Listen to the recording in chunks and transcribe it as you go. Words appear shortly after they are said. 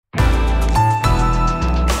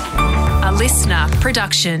listener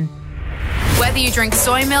production. Whether you drink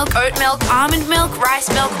soy milk, oat milk, almond milk, rice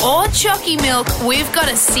milk, or chalky milk, we've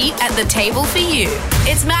got a seat at the table for you.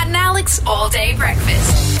 It's Matt and Alex All Day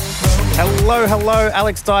Breakfast. Hello,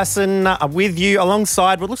 Alex Dyson with you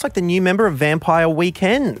alongside what looks like the new member of Vampire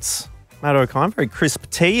Weekends, Matt O'Kine, very crisp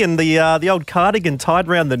tee and the old cardigan tied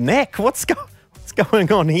around the neck. What's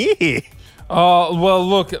going on here? Oh, well,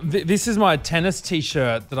 look, this is my tennis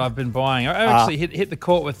T-shirt that I've been buying. I actually hit the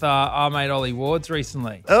court with our mate Ollie Wards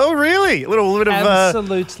recently. Oh, really? A little bit of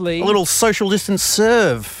absolutely a little social distance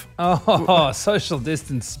serve. Oh, social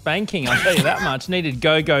distance spanking, I'll tell you that much. Needed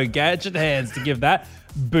go-go gadget hands to give that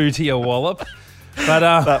booty a wallop. But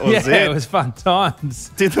that was it was fun times.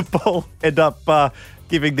 Did the ball end up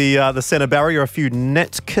giving the centre barrier a few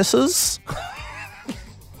net kisses?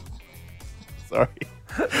 Sorry.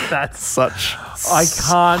 That's such. I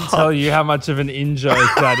can't tell you how much of an in-joke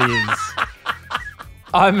that is.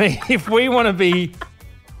 I mean, if we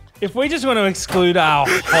just want to exclude our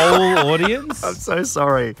whole audience, I'm so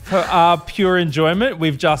sorry, for our pure enjoyment,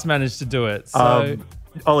 we've just managed to do it. So,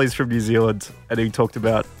 Ollie's from New Zealand, and he talked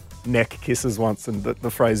about neck kisses once, and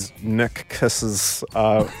the phrase neck kisses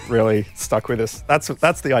really stuck with us. That's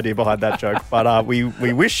the idea behind that joke. But we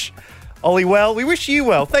wish Ollie well. We wish you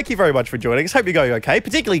well. Thank you very much for joining us. Hope you're going okay,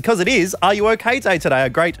 particularly because it is Are You OK Day today.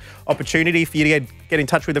 A great opportunity for you to get in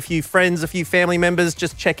touch with a few friends, a few family members,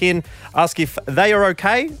 just check in, ask if they are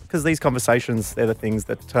okay, because these conversations, they're the things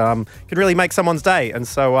that can really make someone's day. And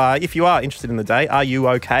so if you are interested in the day,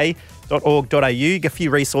 areyouok.org.au, you get a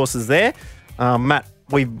few resources there. Matt,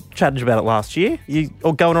 we chatted about it last year. You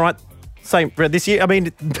all going all right? Same this year? I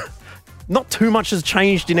mean, not too much has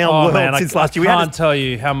changed in our world since last year. I can't tell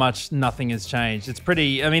you how much nothing has changed. It's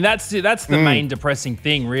pretty. I mean, that's the main depressing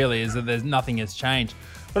thing, really, is that nothing has changed.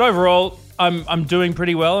 But overall, I'm doing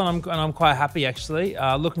pretty well, and I'm quite happy actually.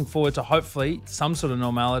 Looking forward to hopefully some sort of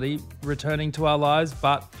normality returning to our lives.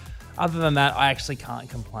 But other than that, I actually can't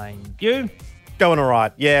complain. You? Going all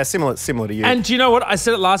right. Yeah, similar to you. And do you know what? I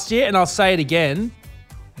said it last year, and I'll say it again.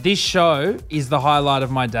 This show is the highlight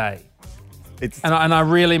of my day. And I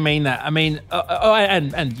really mean that. I mean,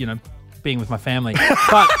 and you know, being with my family.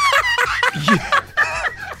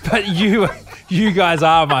 But you guys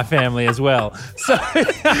are my family as well. So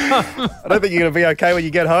I don't think you're going to be okay when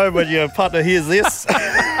you get home when your partner hears this.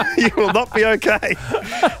 You will not be okay.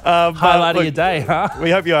 Highlight of your day, huh?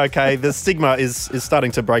 We hope you're okay. The stigma is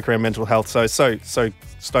starting to break around mental health. So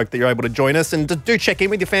stoked that you're able to join us, and do check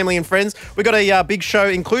in with your family and friends. We've got a big show,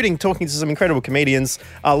 including talking to some incredible comedians.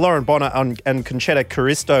 Lauren Bonner and Conchetta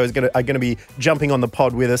Caristo are going to be jumping on the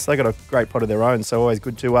pod with us. They've got a great pod of their own, so always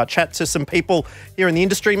good to chat to some people here in the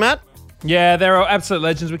industry, Matt. Yeah, they're absolute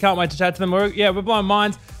legends. We can't wait to chat to them. We're blowing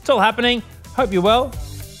minds. It's all happening. Hope you're well.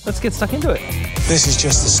 Let's get stuck into it. This is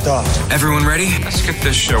just the start. Everyone ready? Let's get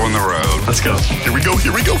this show on the road. Let's go. Here we go.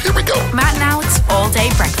 Matt and Alex All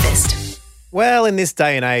Day Breakfast. Well, in this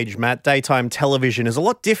day and age, Matt, daytime television is a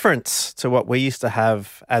lot different to what we used to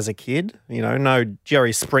have as a kid. You know, no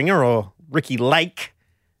Jerry Springer or Ricky Lake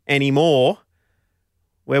anymore.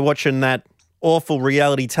 We're watching that awful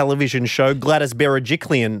reality television show, Gladys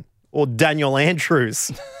Berejiklian or Daniel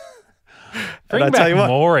Andrews. Bring back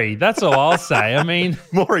Maury. That's all I'll say. I mean,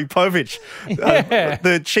 Maury Povich. Yeah.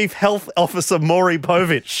 The Chief Health Officer, Maury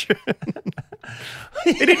Povich.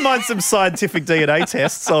 He didn't mind some scientific DNA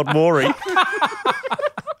tests on Maury.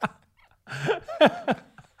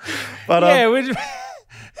 But yeah, it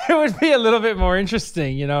would be a little bit more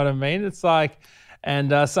interesting, you know what I mean? It's like,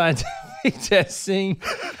 and scientific testing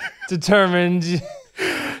determined...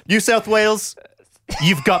 New South Wales...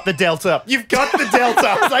 You've got the Delta. You've got the Delta.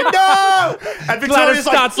 I was like, no! And Victoria's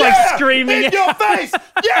starts yeah! screaming. In your face!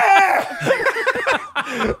 Yeah!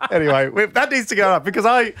 Anyway, that needs to go up because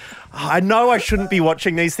I know I shouldn't be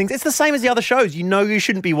watching these things. It's the same as the other shows. You know you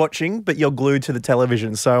shouldn't be watching, but you're glued to the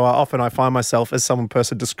television. So often I find myself, as some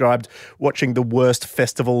person described, watching the worst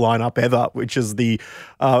festival lineup ever, which is the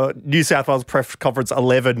New South Wales Press Conference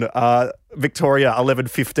 11, Victoria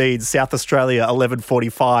 11:15, South Australia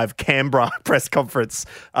 11:45, Canberra press conference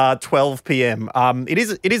 12 p.m. It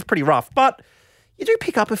is pretty rough, but you do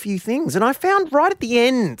pick up a few things. And I found right at the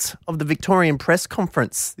end of the Victorian press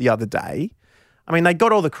conference the other day, I mean, they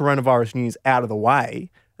got all the coronavirus news out of the way,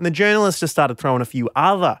 and the journalists just started throwing a few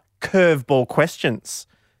other curveball questions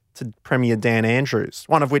to Premier Dan Andrews,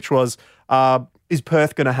 one of which was, is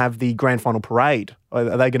Perth going to have the grand final parade? Are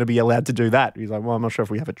they going to be allowed to do that? He's like, well, I'm not sure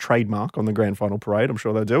if we have a trademark on the grand final parade. I'm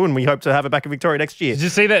sure they do, and we hope to have it back in Victoria next year. Did you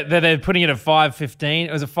see that they're putting it at 5:15?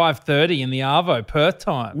 It was at 5:30 in the Arvo, Perth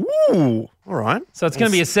time. Ooh, all right. So it's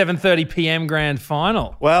going to be a 7:30 p.m. grand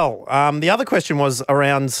final. Well, the other question was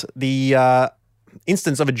around the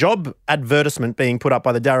instance of a job advertisement being put up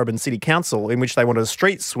by the Darebin City Council in which they wanted a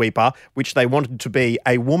street sweeper, which they wanted to be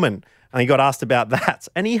a woman. And he got asked about that,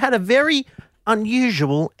 and he had a very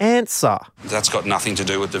unusual answer. That's got nothing to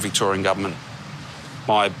do with the Victorian government.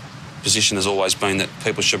 My position has always been that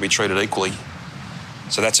people should be treated equally.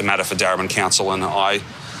 So that's a matter for Darebin Council, and I'll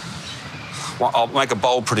make a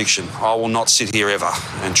bold prediction. I will not sit here ever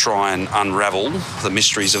and try and unravel the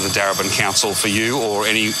mysteries of the Darebin Council for you or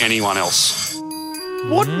anyone else.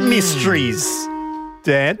 What mysteries,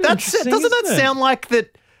 Dan? Doesn't that sound like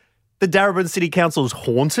that the Darebin City Council is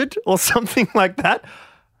haunted or something like that?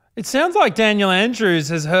 It sounds like Daniel Andrews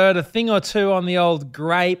has heard a thing or two on the old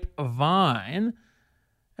grapevine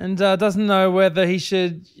and doesn't know whether he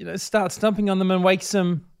should start stumping on them and make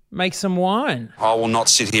some wine. I will not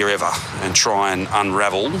sit here ever and try and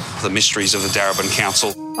unravel the mysteries of the Darebin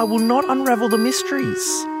Council. I will not unravel the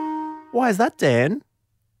mysteries. Why is that, Dan?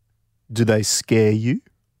 Do they scare you?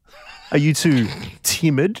 Are you too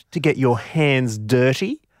timid to get your hands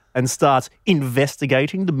dirty and start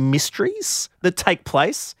investigating the mysteries that take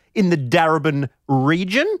place in the Darebin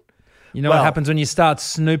region? You know what happens when you start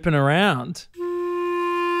snooping around? You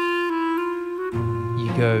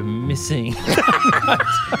go missing.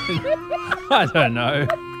 I don't know.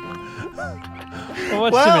 I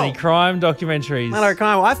watch too many crime documentaries.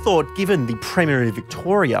 I thought given the Premier of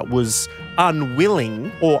Victoria was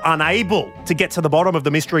unwilling or unable to get to the bottom of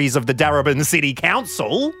the mysteries of the Darebin City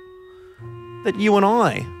Council, that you and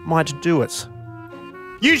I might do it.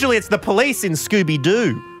 Usually it's the police in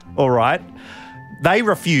Scooby-Doo, all right? They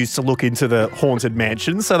refuse to look into the haunted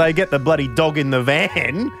mansion, so they get the bloody dog in the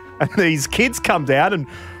van, and these kids come down and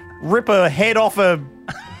rip a head off a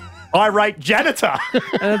irate janitor.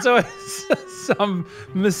 And it's always some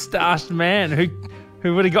moustached man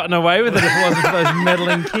who would have gotten away with it if it wasn't for those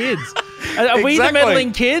meddling kids. Are we the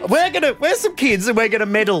meddling kids? We're some kids, and we're going to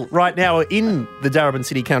meddle right now in the Darebin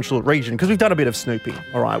City Council region because we've done a bit of snooping,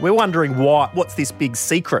 all right? We're wondering what's this big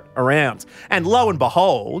secret around. And lo and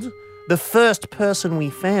behold, the first person we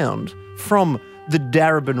found from the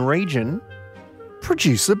Darebin region,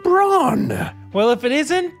 producer Bron. Well, if it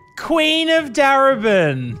isn't Queen of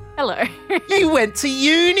Darebin. Hello. You went to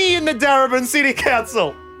uni in the Darebin City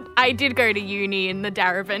Council. I did go to uni in the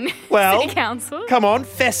Darebin City Council. Come on,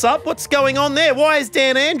 fess up. What's going on there? Why is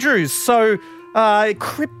Dan Andrews so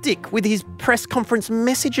cryptic with his press conference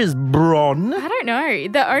messages, Bron? I don't know.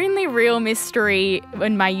 The only real mystery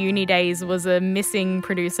in my uni days was a missing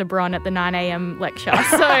producer Bron at the 9 a.m. lecture.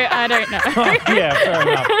 So I don't know. Yeah, fair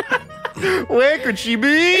enough. Where could she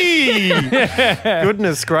be?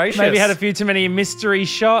 Goodness gracious. Maybe had a few too many mystery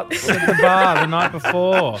shots at the bar the night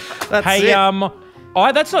before. That's it.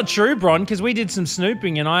 That's not true, Bron, because we did some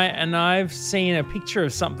snooping and I've seen a picture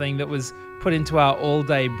of something that was put into our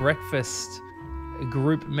all-day breakfast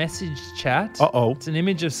group message chat. Uh-oh. It's an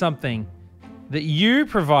image of something that you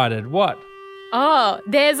provided. What? Oh,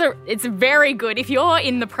 it's very good. If you're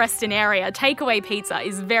in the Preston area, Takeaway Pizza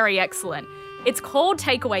is very excellent. It's called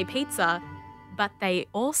Takeaway Pizza, but they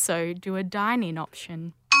also do a dine-in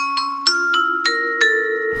option.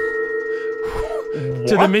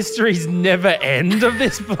 Do the mysteries never end of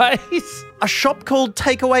this place? A shop called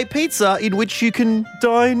Takeaway Pizza in which you can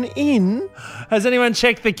dine in. Has anyone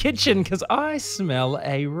checked the kitchen? Because I smell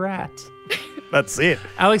a rat. That's it.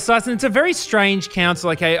 Alex Dyson, it's a very strange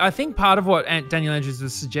council. Okay, I think part of what Daniel Andrews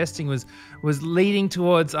was suggesting was leading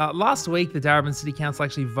towards last week the Darebin City Council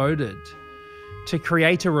actually voted to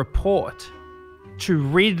create a report to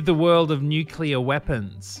rid the world of nuclear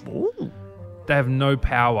weapons. Ooh. They have no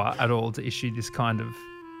power at all to issue this kind of,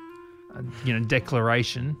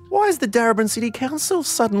 declaration. Why is the Darebin City Council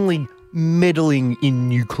suddenly meddling in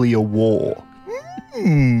nuclear war?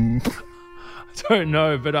 I don't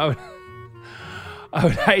know, but I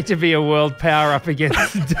would hate to be a world power up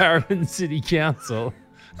against the Darebin City Council.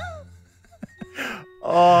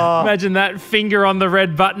 Imagine that finger on the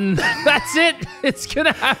red button. That's it. It's going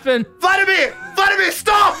to happen. Vladimir,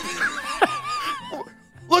 stop!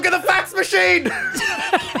 Look at the fax machine!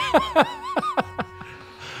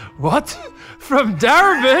 What? From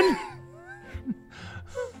Darebin?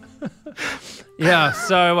 Yeah,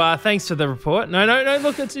 so thanks for the report. No,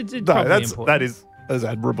 look, it's probably important. That is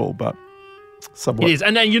admirable, but somewhat. It is,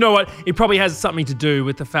 and then you know what? It probably has something to do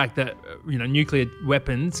with the fact that, nuclear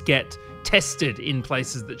weapons get tested in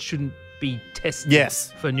places that shouldn't be tested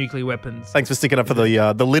Yes. for nuclear weapons. Thanks for sticking up for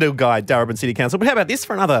the little guy, Darebin City Council. But how about this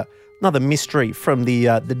for another mystery from the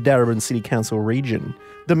Darebin City Council region?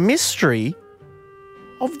 The mystery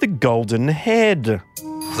of the Golden Head.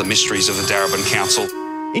 The mysteries of the Darebin Council.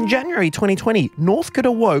 In January 2020, Northcote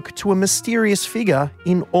awoke to a mysterious figure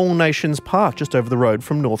in All Nations Park, just over the road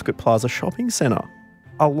from Northcote Plaza Shopping Centre.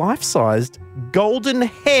 A life-sized golden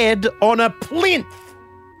head on a plinth.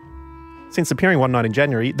 Since appearing one night in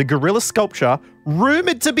January, the gorilla sculpture,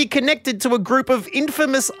 rumoured to be connected to a group of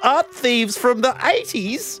infamous art thieves from the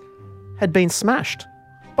 80s, had been smashed.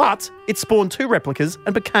 But it spawned 2 replicas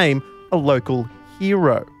and became a local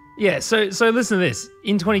hero. Yeah, so listen to this.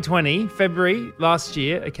 In 2020, February last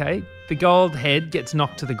year, okay, the gold head gets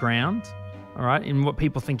knocked to the ground, all right, in what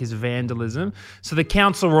people think is vandalism. So the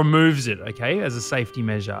council removes it, okay, as a safety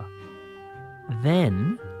measure.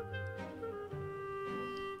 Then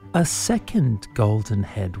a second golden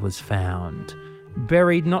head was found,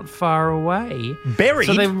 buried not far away. Buried?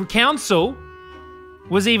 So the council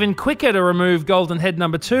was even quicker to remove golden head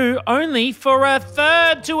number 2, only for a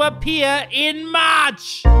third to appear in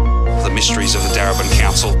March. The mysteries of the Darebin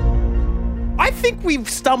Council. I think we've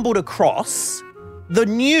stumbled across the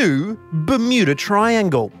new Bermuda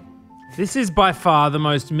Triangle. This is by far the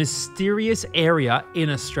most mysterious area in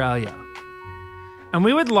Australia. And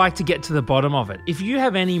we would like to get to the bottom of it. If you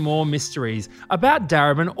have any more mysteries about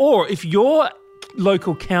Darebin, or if your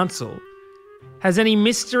local council has any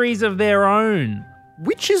mysteries of their own.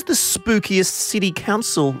 Which is the spookiest city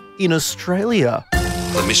council in Australia?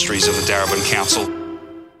 The mysteries of the Darebin Council.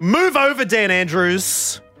 Move over, Dan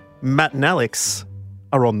Andrews. Matt and Alex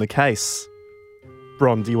are on the case.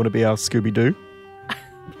 Bron, do you want to be our Scooby-Doo?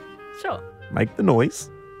 Sure. Make the noise.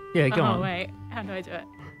 Yeah, go on. Oh, wait. How do I do it?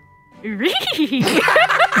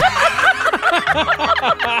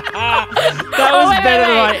 That was wait, better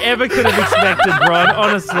than wait. I ever could have expected, Bron,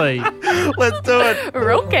 honestly. Let's do it.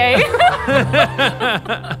 Okay.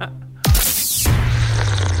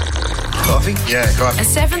 Coffee? Yeah, coffee. A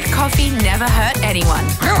 7th coffee never hurt anyone.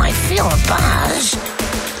 Oh, I feel a buzz.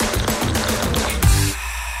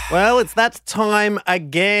 Well, it's that time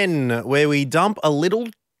again where we dump a little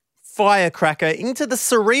firecracker into the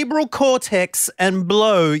cerebral cortex and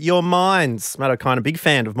blow your minds. Matt O'Kine, a big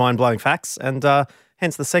fan of mind-blowing facts, and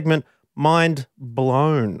hence the segment Mind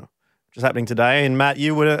Blown, which is happening today. And Matt,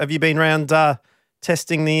 have you been around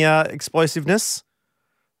testing the explosiveness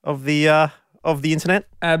of the internet?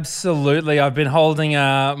 Absolutely. I've been holding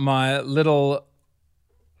my little...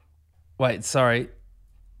 Wait, sorry.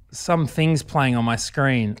 Some things playing on my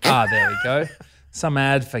screen. There we go. Some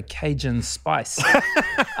ad for Cajun Spice.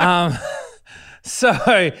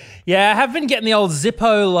 So, yeah, I have been getting the old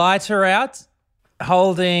Zippo lighter out,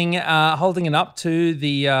 holding it up to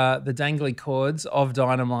the dangly cords of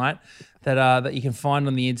dynamite that you can find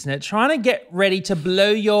on the internet. Trying to get ready to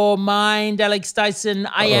blow your mind, Alex Dyson.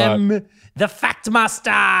 I am the Fact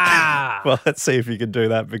Master. Well, let's see if you can do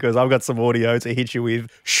that, because I've got some audio to hit you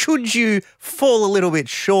with. Should you fall a little bit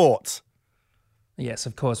short? Yes,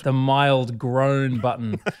 of course. The mild groan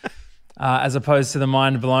button, as opposed to the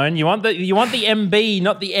mind blown. You want the MB,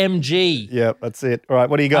 not the MG. Yeah, that's it. All right,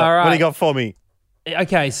 what do you got? All right. What do you got for me?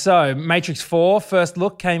 Okay, so Matrix 4 first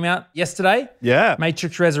look came out yesterday. Yeah.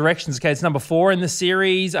 Matrix Resurrections. Okay, it's number 4 in the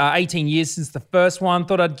series. 18 years since the first one.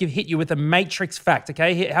 Thought I'd hit you with a Matrix fact.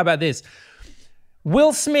 Okay, how about this?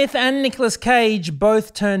 Will Smith and Nicolas Cage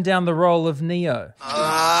both turned down the role of Neo.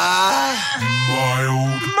 Mild.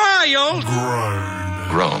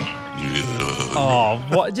 Grown. Oh,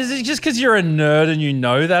 what? Just because you're a nerd and you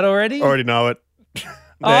know that already? Already know it.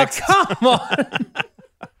 Oh, come on.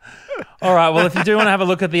 All right. Well, if you do want to have a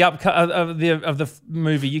look at the of the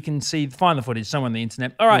movie, you can find the footage somewhere on the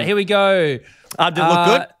internet. All right, here we go. Did it look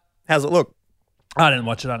good? How's it look? I didn't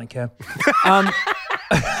watch it. I don't care.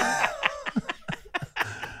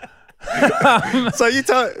 So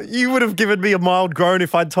you would have given me a mild groan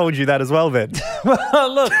if I'd told you that as well, then.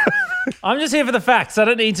 Well, look, I'm just here for the facts. I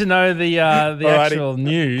don't need to know the actual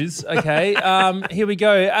news. Okay. Here we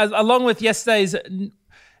go. Along with yesterday's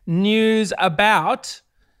news about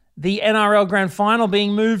the NRL Grand Final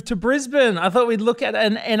being moved to Brisbane, I thought we'd look at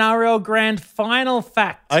an NRL Grand Final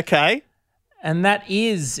fact. Okay. And that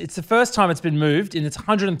is, it's the first time it's been moved in its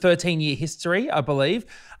 113-year history, I believe.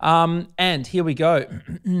 And here we go.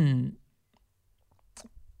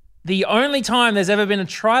 The only time there's ever been a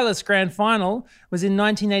trialist grand final was in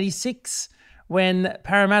 1986 when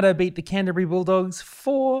Parramatta beat the Canterbury Bulldogs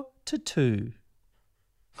 4-2.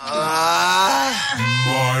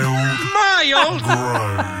 Mild.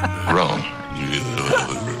 Grown.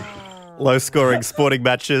 Low-scoring sporting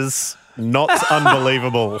matches not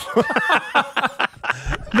unbelievable.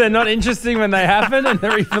 They're not interesting when they happen, and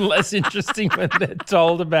they're even less interesting when they're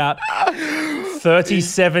told about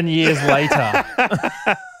 37 years later.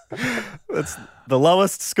 That's the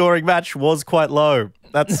lowest scoring match was quite low.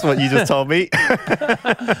 That's what you just told me.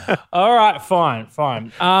 All right, fine.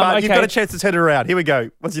 But Okay. you've got a chance to turn it around. Here we go.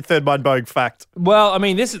 What's your third mind-blowing fact? Well, I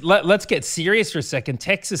mean, let's get serious for a second.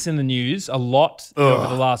 Texas in the news a lot over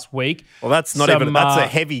the last week. Well, that's not Some, even. That's a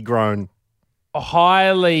heavy groan.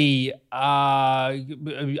 Highly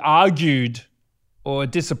argued or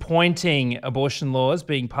disappointing abortion laws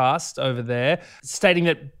being passed over there, stating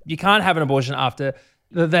that you can't have an abortion after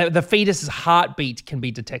the fetus's heartbeat can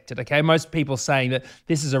be detected. Okay, most people saying that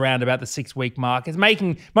this is around about the 6-week mark. It's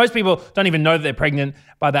making most people don't even know that they're pregnant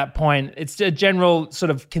by that point. It's a general sort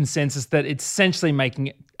of consensus that it's essentially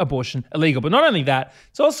making abortion illegal. But not only that,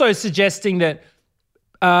 it's also suggesting that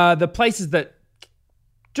the places that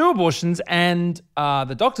do abortions and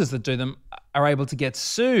the doctors that do them are able to get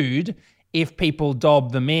sued if people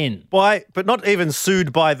dob them in. But not even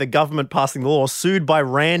sued by the government passing the law, sued by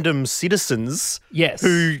random citizens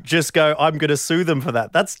who just go, I'm going to sue them for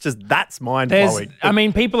that. That's mind-blowing. I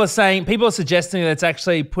mean, people are suggesting that it's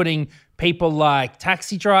actually putting people like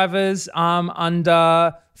taxi drivers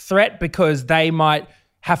under threat because they might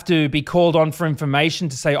have to be called on for information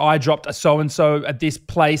to say, I dropped a so-and-so at this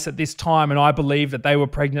place at this time and I believe that they were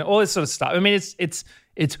pregnant, all this sort of stuff. I mean, it's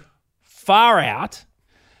far out.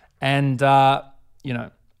 And, I'm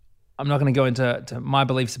not going to go into my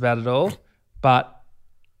beliefs about it all, but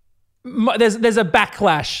there's a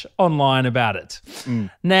backlash online about it.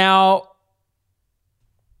 Now,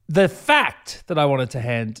 the fact that I wanted to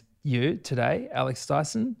hand you today, Alex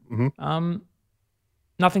Dyson,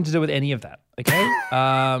 nothing to do with any of that,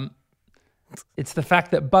 okay? It's the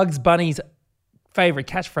fact that Bugs Bunny's favorite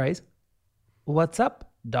catchphrase, "What's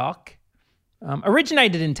up, Doc?"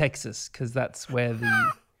 Originated in Texas because that's where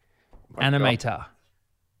the animator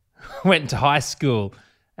went to high school,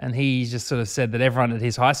 and he just sort of said that everyone at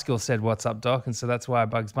his high school said, "What's up, Doc?" And so that's why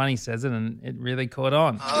Bugs Bunny says it, and it really caught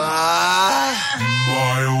on. All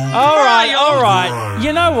right.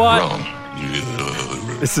 You know what?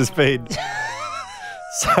 This has been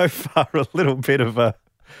so far a little bit of a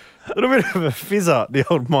fizzer, the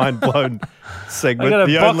old mind-blown segment. I got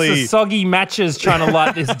a box of soggy matches trying to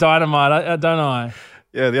light this dynamite, don't I?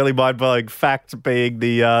 Yeah, the only mind-blowing fact being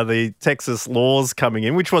the Texas laws coming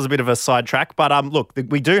in, which was a bit of a sidetrack. But look,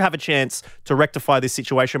 we do have a chance to rectify this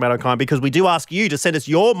situation, Matt O'Kine, because we do ask you to send us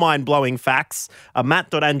your mind-blowing facts,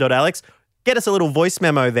 matt.and.alex. Get us a little voice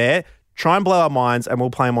memo there. Try and blow our minds, and we'll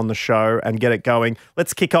play them on the show and get it going.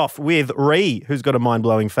 Let's kick off with Ree, who's got a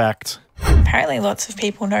mind-blowing fact. Apparently lots of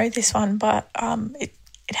people know this one, but it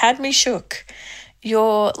had me shook.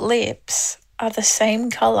 Your lips are the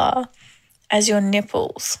same colour as your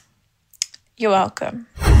nipples. You're welcome.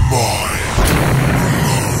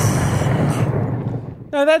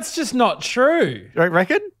 No, that's just not true. You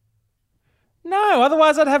reckon? No,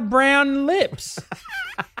 otherwise I'd have brown lips.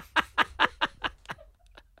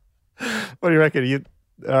 What do you reckon?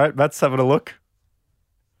 All right, Matt's having a look.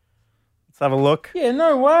 Let's have a look. Yeah,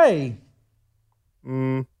 no way.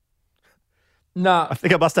 No. I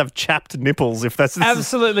think I must have chapped nipples if that's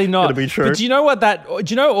absolutely not going to be true. But do you know what do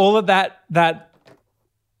you know all of that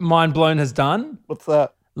mind blown has done? What's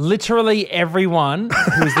that? Literally everyone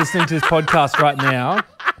who is listening to this podcast right now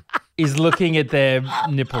is looking at their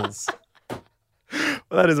nipples. Well,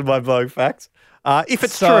 that is a mind-blowing fact. If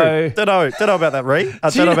it's true, don't know about that, Ree.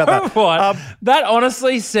 Don't know about that. What? That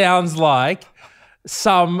honestly sounds like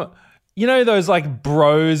some, those like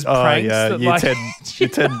bros pranks. Oh yeah, you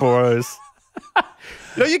 10 bros.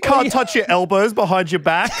 You can't touch your elbows behind your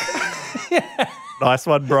back. Yeah. Nice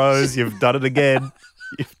one, bros. You've done it again.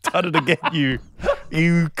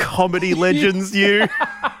 You comedy legends, you.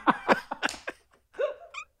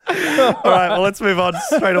 All right, well, let's move on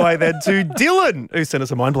straight away then to Dylan, who sent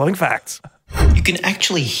us a mind-blowing fact. You can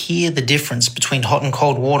actually hear the difference between hot and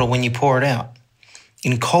cold water when you pour it out.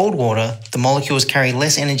 In cold water, the molecules carry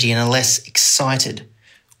less energy and are less excited.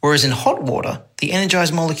 Whereas in hot water, the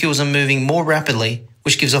energized molecules are moving more rapidly,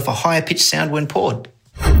 which gives off a higher pitched sound when poured.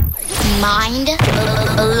 Mind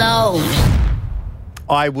blown.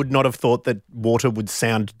 I would not have thought that water would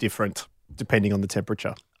sound different depending on the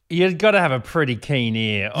temperature. You've got to have a pretty keen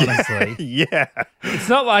ear, honestly. Yeah. It's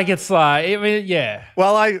not like yeah.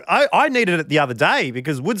 Well, I needed it the other day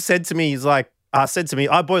because Wood said to me, I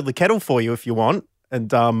boiled the kettle for you if you want.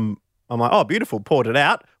 And I'm like, oh, beautiful. Poured it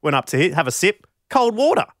out. Went up to have a sip. Cold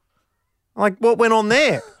water. I'm like, what went on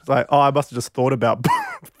there? It's like, I must have just thought about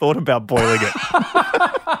boiling it.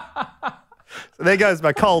 There goes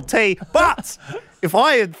my cold tea. But if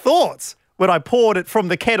I had thought when I poured it from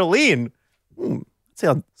the kettle in,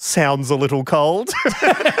 sounds a little cold,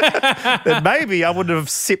 then maybe I would have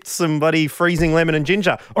sipped some bloody freezing lemon and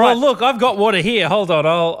ginger. All right. Look, I've got water here. Hold on.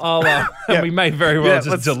 I'll we may very well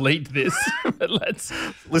just delete this. But let's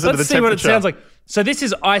see what it sounds like. So this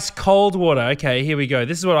is ice cold water. Okay, here we go.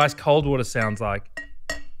 This is what ice cold water sounds like.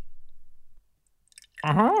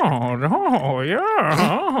 Oh,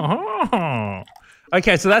 yeah.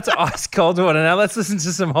 Okay, so that's ice cold water. Now let's listen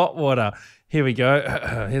to some hot water. Here we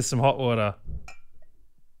go. Here's some hot water.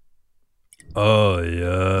 Oh,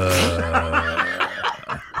 yeah.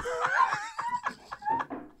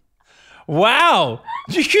 Wow.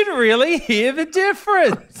 You can really hear the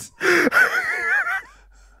difference.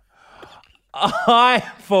 I,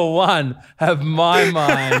 for one, have my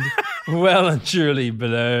mind well and truly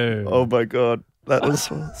blown. Oh, my God. That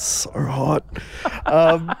was so hot.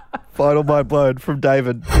 Final mind blown from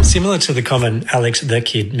David. Similar to the common Alex the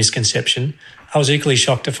Kid misconception, I was equally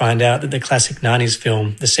shocked to find out that the classic 90s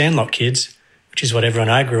film The Sandlot Kids, which is what everyone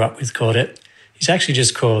I grew up with called it, is actually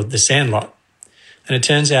just called The Sandlot. And it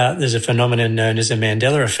turns out there's a phenomenon known as the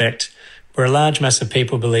Mandela effect, where a large mass of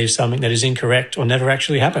people believe something that is incorrect or never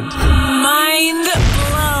actually happened. Mind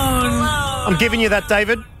blown. I'm giving you that,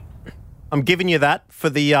 David. I'm giving you that for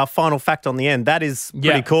the final fact on the end. That is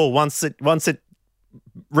pretty cool. Once it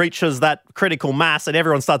reaches that critical mass and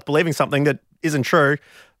everyone starts believing something that isn't true,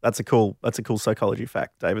 that's a cool psychology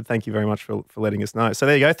fact, David. Thank you very much for letting us know. So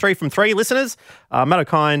there you go, 3 from 3 listeners. Matt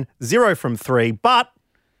O'Kine, 0 from 3, but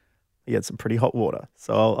he had some pretty hot water.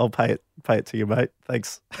 So I'll pay it to you, mate.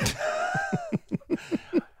 Thanks.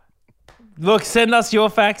 Look, send us your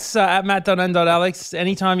facts at matt.n.alex.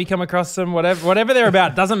 Anytime you come across them, whatever they're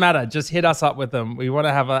about, doesn't matter. Just hit us up with them. We want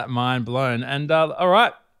to have that mind blown. And all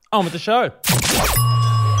right, on with the show.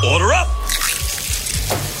 Order up.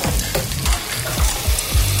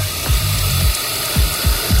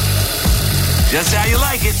 Just how you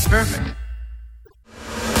like it. Perfect.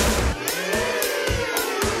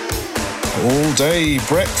 All day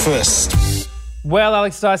breakfast. Well,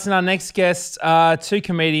 Alex Dyson, our next guest are 2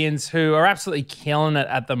 comedians who are absolutely killing it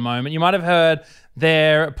at the moment. You might have heard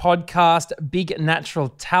their podcast, Big Natural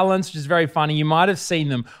Talents, which is very funny. You might have seen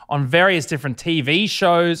them on various different TV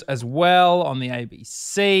shows as well on the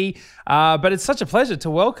ABC. But it's such a pleasure to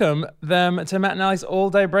welcome them to Matt and Alex All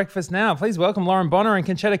Day Breakfast now. Please welcome Lauren Bonner and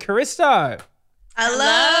Conchetta Caristo.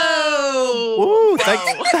 Hello. Ooh,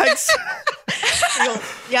 thanks.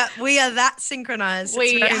 Yeah, we are that synchronized.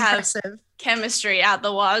 We have chemistry out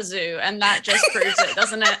the wazoo, and that just proves it,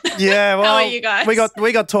 doesn't it? Yeah, well, how are you guys?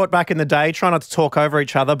 We got taught back in the day, try not to talk over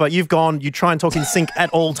each other, but you try and talk in sync at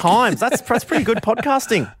all times. That's pretty good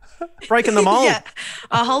podcasting. Breaking the mold. Yeah,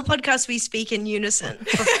 our whole podcast we speak in unison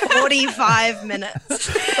for 45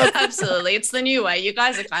 minutes. Absolutely, it's the new way. You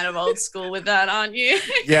guys are kind of old school with that, aren't you?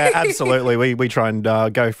 Yeah, absolutely. We try and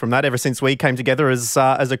go from that ever since we came together as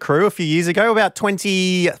a crew a few years ago, about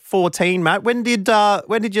 2014. Matt, when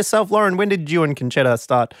did yourself, Lauren? When did you and Conchetta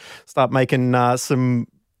start making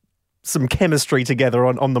some chemistry together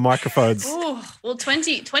on the microphones? Ooh, well,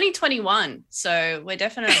 2021. So we're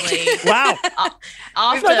definitely wow.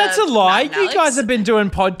 After that's a lie. You guys have been doing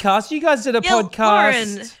podcasts. You guys did a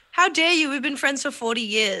podcast. Lauren, how dare you? We've been friends for 40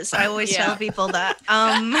 years. I always tell people that.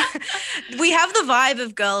 We have the vibe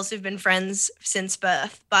of girls who've been friends since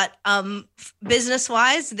birth, but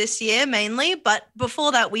business-wise this year mainly. But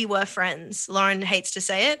before that, we were friends. Lauren hates to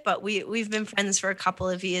say it, but we've been friends for a couple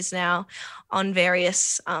of years now on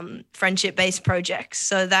various friendship-based projects.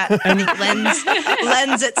 So that I think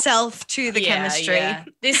lends itself to the chemistry. Yeah.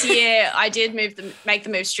 This year, I did make the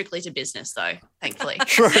move strictly to business, though. Thankfully.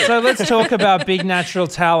 So let's talk about Big Natural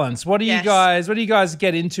Talents. What do you guys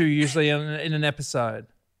get into usually in an episode?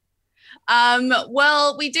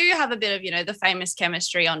 Well, we do have a bit of, the famous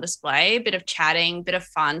chemistry on display, a bit of chatting, bit of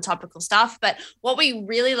fun, topical stuff. But what we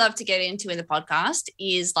really love to get into in the podcast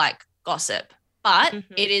is like gossip. But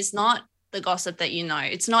it is not the gossip that you know.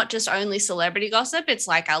 It's not just only celebrity gossip. It's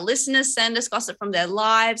like our listeners send us gossip from their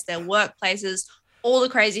lives, their workplaces, all the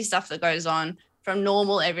crazy stuff that goes on from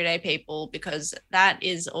normal everyday people, because that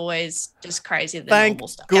is always just crazy than normal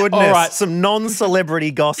stuff. Thank goodness. All right. Some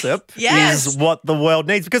non-celebrity gossip is what the world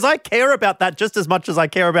needs, because I care about that just as much as I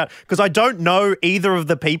care about, because I don't know either of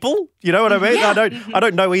the people. You know what I mean? Yeah. I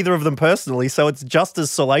don't know either of them personally, so it's just as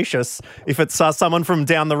salacious if it's someone from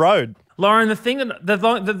down the road. Lauren, the thing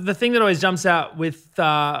that always jumps out with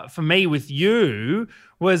for me with you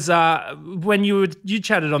was when you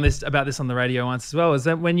chatted about this on the radio once as well. Is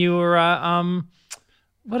that when you were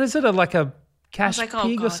what is it, like a cash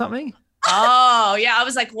pig or something? Oh, yeah. I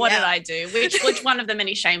was like, what did I do? Which one of the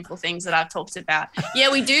many shameful things that I've talked about?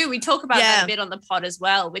 Yeah, we do. We talk about that a bit on the pod as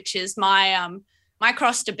well, which is my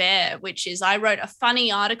cross to bear, which is I wrote a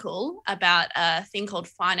funny article about a thing called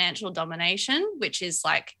financial domination, which is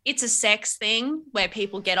like, it's a sex thing where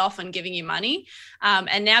people get off on giving you money.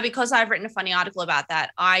 And now because I've written a funny article about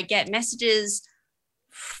that, I get messages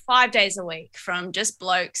 5 days a week from just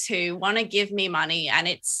blokes who want to give me money, and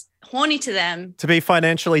it's horny to them to be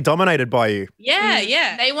financially dominated by you.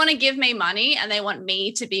 Yeah. They want to give me money and they want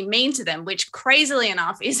me to be mean to them, which crazily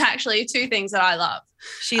enough is actually two things that I love.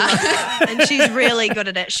 She loves it, and she's really good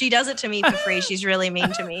at it. She does it to me for free. She's really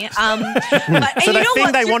mean to me. So the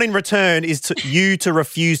thing they want in return is you to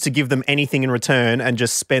refuse to give them anything in return and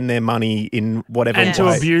just spend their money in whatever way. And to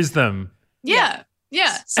abuse them. Yeah.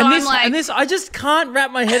 So I just can't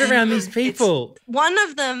wrap my head around these people. One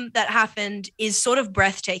of them that happened is sort of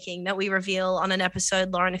breathtaking that we reveal on an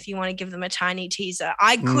episode, Lauren, if you want to give them a tiny teaser.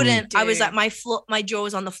 I couldn't. I was like, my jaw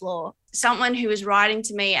was on the floor. Someone who was writing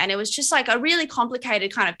to me, and it was just like a really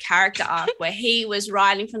complicated kind of character arc where he was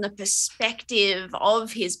writing from the perspective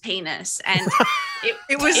of his penis, and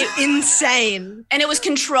it was insane, and it was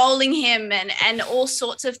controlling him and all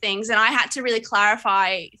sorts of things. And I had to really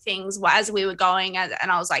clarify things as we were going,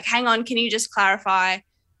 and I was like, hang on, can you just clarify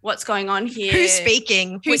what's going on here? Who's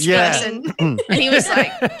speaking? Who's person? And he was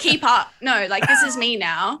like, keep up. No, like, this is me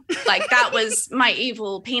now. Like, that was my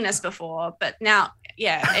evil penis before, but now,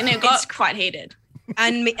 and it got quite heated.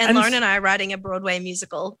 And Lauren and I are writing a Broadway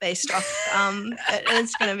musical based off.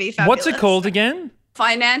 It's going to be fabulous. What's it called again?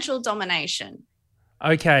 Financial domination.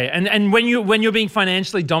 Okay, and when you're being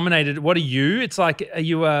financially dominated, what are you? It's like, are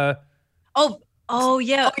you a? Oh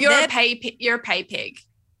yeah. You're a pay pig. You're a pay pig.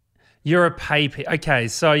 You're a pay pig. Okay,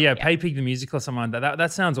 so Pay Pig the musical or something like that.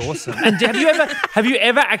 That sounds awesome. And have you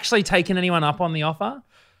ever actually taken anyone up on the offer?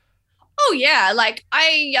 Oh yeah, like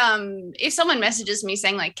if someone messages me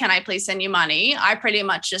saying like, can I please send you money? I pretty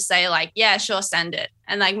much just say like, yeah, sure, send it.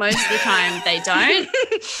 And like most of the time they don't.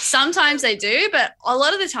 Sometimes they do, but a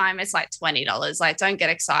lot of the time it's like $20. Like, don't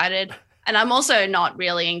get excited. And I'm also not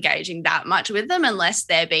really engaging that much with them unless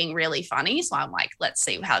they're being really funny. So I'm like, let's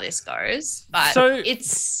see how this goes. But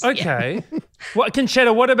it's okay. What,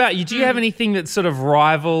 Conchetta, what about you? Do you have anything that sort of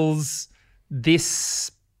rivals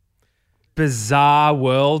this bizarre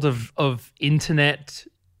world of internet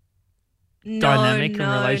dynamic and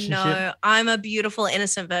relationship? No, I'm a beautiful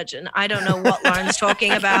innocent virgin. I don't know what Lauren's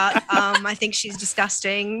talking about. I think she's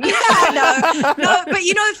disgusting. No, but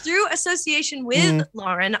through association with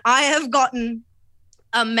Lauren, I have gotten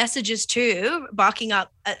messages too, barking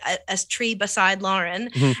up a tree beside Lauren.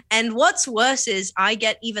 And what's worse is I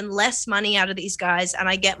get even less money out of these guys and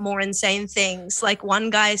I get more insane things. Like one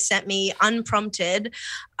guy sent me unprompted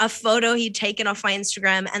a photo he'd taken off my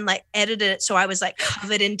Instagram and like edited it so I was like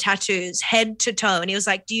covered in tattoos head to toe. And he was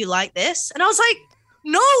like, do you like this? And I was like,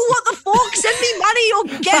 no, what the fuck? Send me money or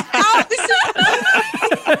get out. This is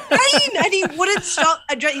insane. And he wouldn't stop.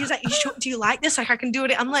 He was like, do you like this? Like, I can do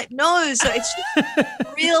it. I'm like, no. So it's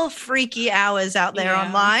real freaky hours out there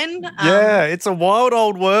online. It's a wild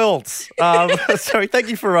old world. So thank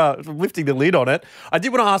you for lifting the lid on it. I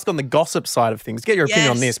did want to ask on the gossip side of things, get your opinion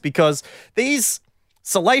on this, because these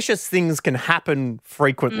salacious things can happen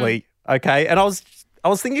frequently, okay? And I was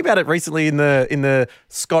thinking about it recently in the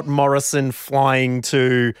Scott Morrison flying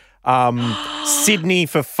to Sydney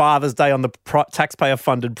for Father's Day on the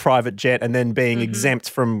taxpayer-funded private jet and then being exempt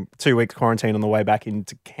from 2 weeks quarantine on the way back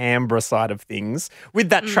into Canberra side of things with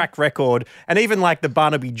that track record. And even like the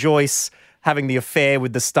Barnaby Joyce having the affair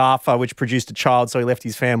with the staffer, which produced a child, so he left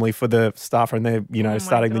his family for the staffer and they're,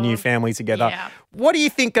 starting the new family together. Yeah. What do you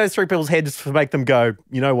think goes through people's heads to make them go,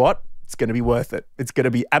 you know what? It's going to be worth it. It's going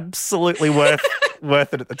to be absolutely worth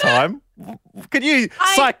it at the time. Could you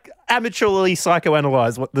amateurly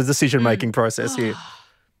psychoanalyze what the decision-making process here?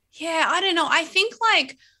 Yeah, I don't know. I think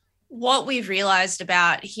like what we've realized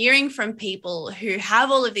about hearing from people who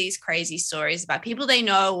have all of these crazy stories about people they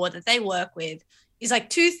know or that they work with is like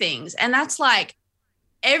two things. And that's like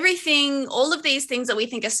everything, all of these things that we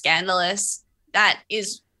think are scandalous, that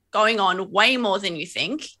is going on way more than you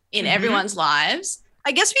think in everyone's lives.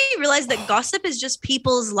 I guess we realize that gossip is just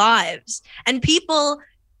people's lives, and people,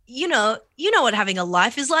 you know what having a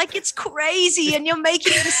life is like. It's crazy, and you're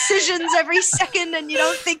making decisions every second, and you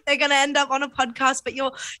don't think they're going to end up on a podcast, but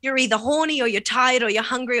you're either horny or you're tired or you're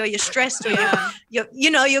hungry or you're stressed or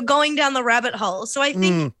you're going down the rabbit hole. So I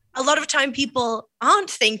think a lot of time people aren't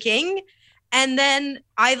thinking, and then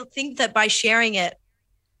I think that by sharing it,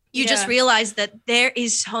 you just realize that there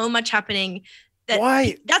is so much happening.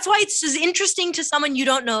 That's why it's as interesting to someone you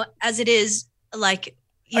don't know as it is like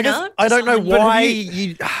You know? I don't know Someone-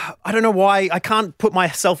 why I don't know why I can't put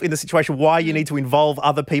myself in the situation why you need to involve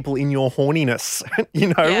other people in your horniness.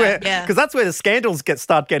 Because that's where the scandals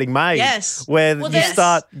start getting made. Yes. Where Well, you yes.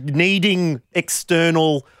 start needing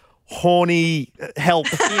external horny help.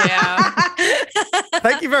 Yeah.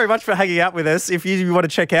 Thank you very much for hanging out with us. If you want to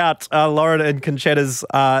check out Lauren and Conchetta's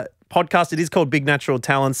podcast, it is called Big Natural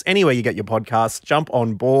Talents. Anywhere you get your podcasts, jump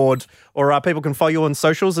on board. Or people can follow you on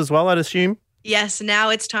socials as well, I'd assume. Yes, now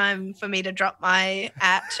it's time for me to drop my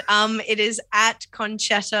 @ it is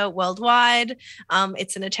 @Concetta Worldwide.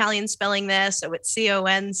 It's an Italian spelling there, so it's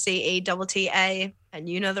CONCETTA, and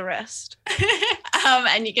you know the rest.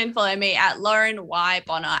 And you can follow me at Lauren Y.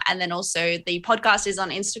 Bonner. And then also the podcast is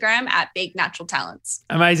on Instagram at Big Natural Talents.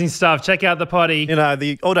 Amazing stuff. Check out the potty. You know,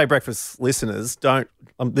 the All Day Breakfast listeners don't,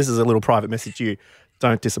 this is a little private message to you,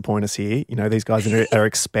 don't disappoint us here. You know, these guys are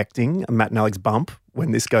expecting a Matt and Alex bump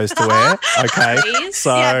when this goes to air. Okay. Please?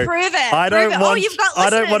 So Yeah, prove it. I don't Prove it. want, You've got I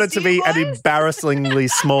don't want it listeners, to be you an boys. embarrassingly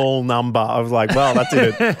small number. I was like, well, that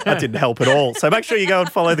didn't help at all. So make sure you go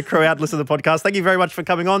and follow the crew out and listen to the podcast. Thank you very much for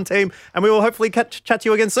coming on, team. And we will hopefully chat to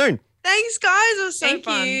you again soon. Thanks, guys. It was so Thank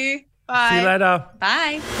fun. you. Bye. See you later.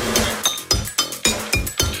 Bye.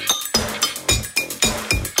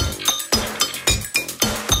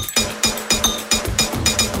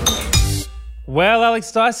 Well,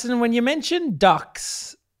 Alex Dyson, when you mention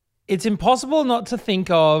ducks, it's impossible not to think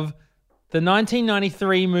of the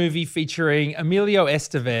 1993 movie featuring Emilio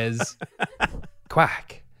Estevez.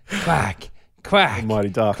 Quack, quack, quack. The Mighty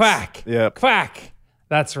Ducks. Quack, Yep. quack.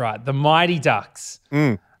 That's right, the Mighty Ducks.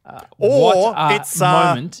 Or what a it's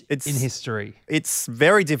moment it's in history. It's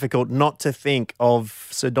very difficult not to think of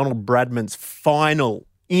Sir Donald Bradman's final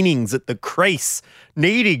innings at the crease,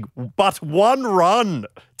 needing but one run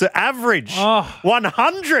to average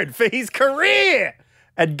 100 for his career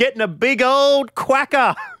and getting a big old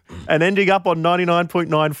quacker and ending up on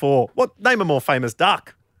 99.94. What, name a more famous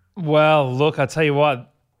duck? Well, look, I tell you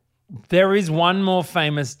what, there is one more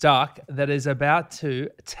famous duck that is about to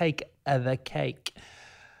take the cake.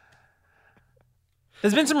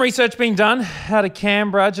 There's been some research being done out of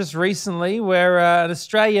Canberra just recently where an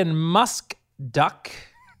Australian musk duck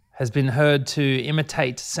has been heard to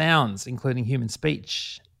imitate sounds, including human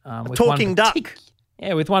speech. With talking duck.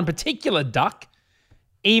 Yeah, with one particular duck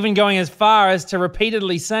even going as far as to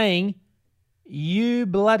repeatedly saying, "You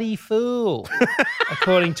bloody fool,"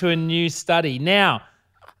 according to a new study. Now,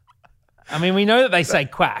 I mean, we know that they say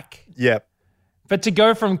quack. Yep. But to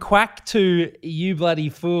go from quack to "you bloody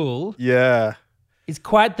fool" Yeah. is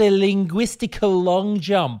quite the linguistical long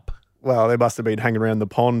jump. Well, they must have been hanging around the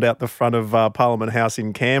pond out the front of Parliament House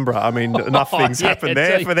in Canberra. I mean, enough things happen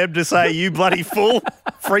there for them to say, "You bloody fool,"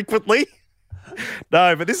 frequently.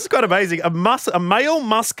 No, but this is quite amazing. A male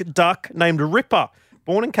musk duck named Ripper,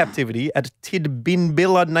 born in captivity at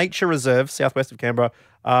Tidbinbilla Nature Reserve, southwest of Canberra,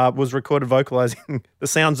 was recorded vocalising the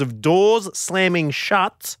sounds of doors slamming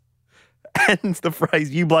shut and the phrase,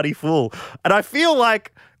 "You bloody fool." And I feel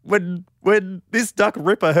like when this duck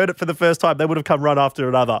Ripper heard it for the first time, they would have come run after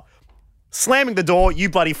another. Slamming the door, "You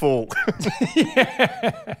bloody fool."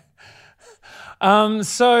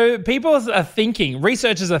 So people are thinking,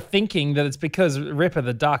 researchers are thinking that it's because Ripper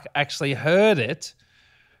the duck actually heard it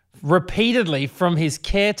repeatedly from his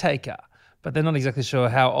caretaker. But they're not exactly sure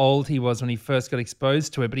how old he was when he first got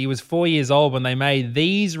exposed to it. But he was 4 years old when they made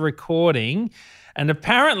these recording. And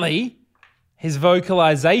apparently his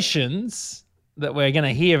vocalizations that we're going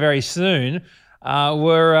to hear very soon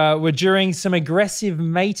were during some aggressive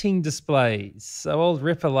mating displays. So old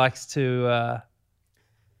Ripper likes to,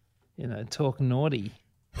 talk naughty.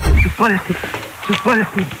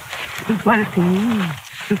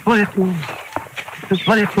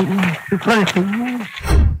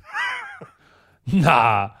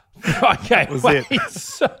 Nah. Okay, was wait. it.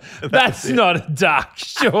 So, that's not a duck,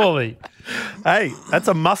 surely. Hey, that's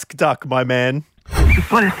a musk duck, my man. No,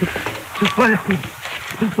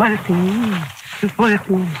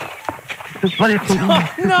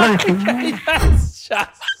 that's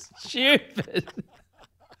just stupid.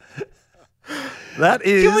 That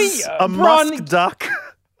is Can we, a Bron- musk duck.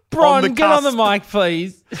 Bron, on the get on the cusp. mic,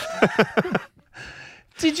 please.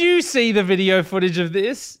 Did you see the video footage of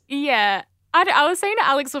this? Yeah. I was saying to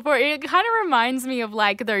Alex before, it kind of reminds me of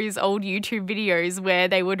like those old YouTube videos where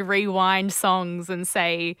they would rewind songs and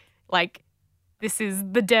say like, "This is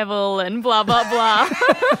the devil" and blah, blah, blah.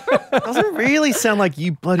 Doesn't really sound like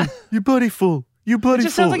you bloody fool. You bloody It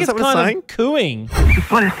just fool. sounds like Is it's that what kind it's of cooing.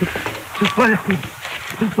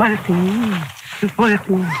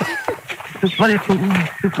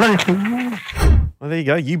 Well, there you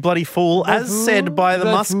go. You bloody fool, as said by the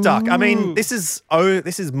musk duck. I mean, this is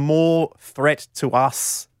more threat to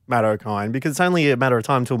us, Matt O'Kine, because it's only a matter of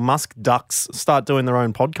time until musk ducks start doing their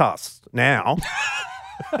own podcasts now.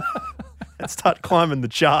 And start climbing the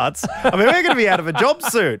charts. I mean, we're going to be out of a job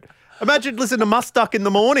soon. Imagine listening to Musk Duck in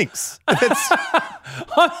the mornings.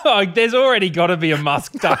 There's already got to be a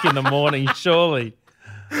Musk Duck in the morning, surely.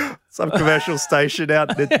 Some commercial station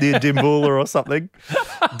out near Dimboola or something.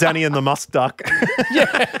 Danny and the Musk Duck.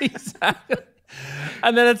 Yeah, exactly.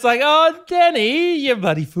 And then it's like, oh, Danny, you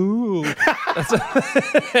bloody fool. That's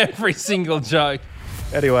every single joke.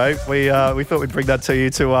 Anyway, we thought we'd bring that to you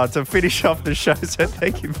to finish off the show. So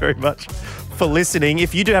thank you very much for listening.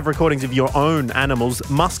 If you do have recordings of your own animals,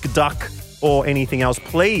 musk duck or anything else,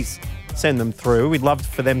 please send them through. We'd love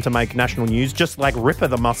for them to make national news, just like Ripper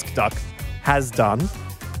the musk duck has done.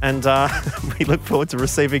 And we look forward to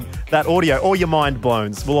receiving that audio or your mind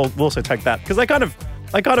blowns. We'll also take that because they kind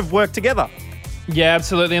of work together. Yeah,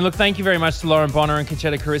 absolutely. And look, thank you very much to Lauren Bonner and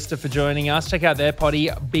Conchetta Carista for joining us. Check out their potty,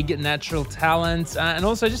 Big Natural Talent. And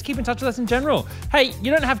also just keep in touch with us in general. Hey, you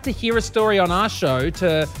don't have to hear a story on our show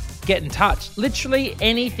to get in touch. Literally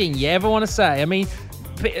anything you ever want to say. I mean,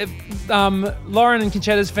 Lauren and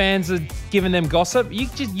Conchetta's fans are giving them gossip. You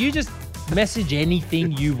just message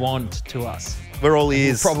anything you want to us. We're all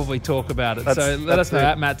ears. We'll probably talk about it. So let us know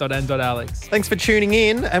at matt.n.alex. Thanks for tuning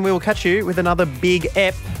in, and we will catch you with another big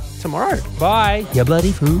ep tomorrow. Bye. You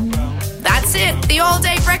bloody fool. That's it. The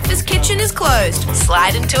all-day breakfast kitchen is closed.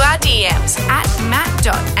 Slide into our DMs at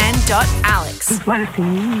matt.n.alex.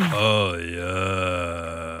 Oh,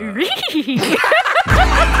 yeah.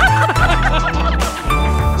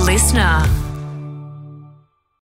 Listener.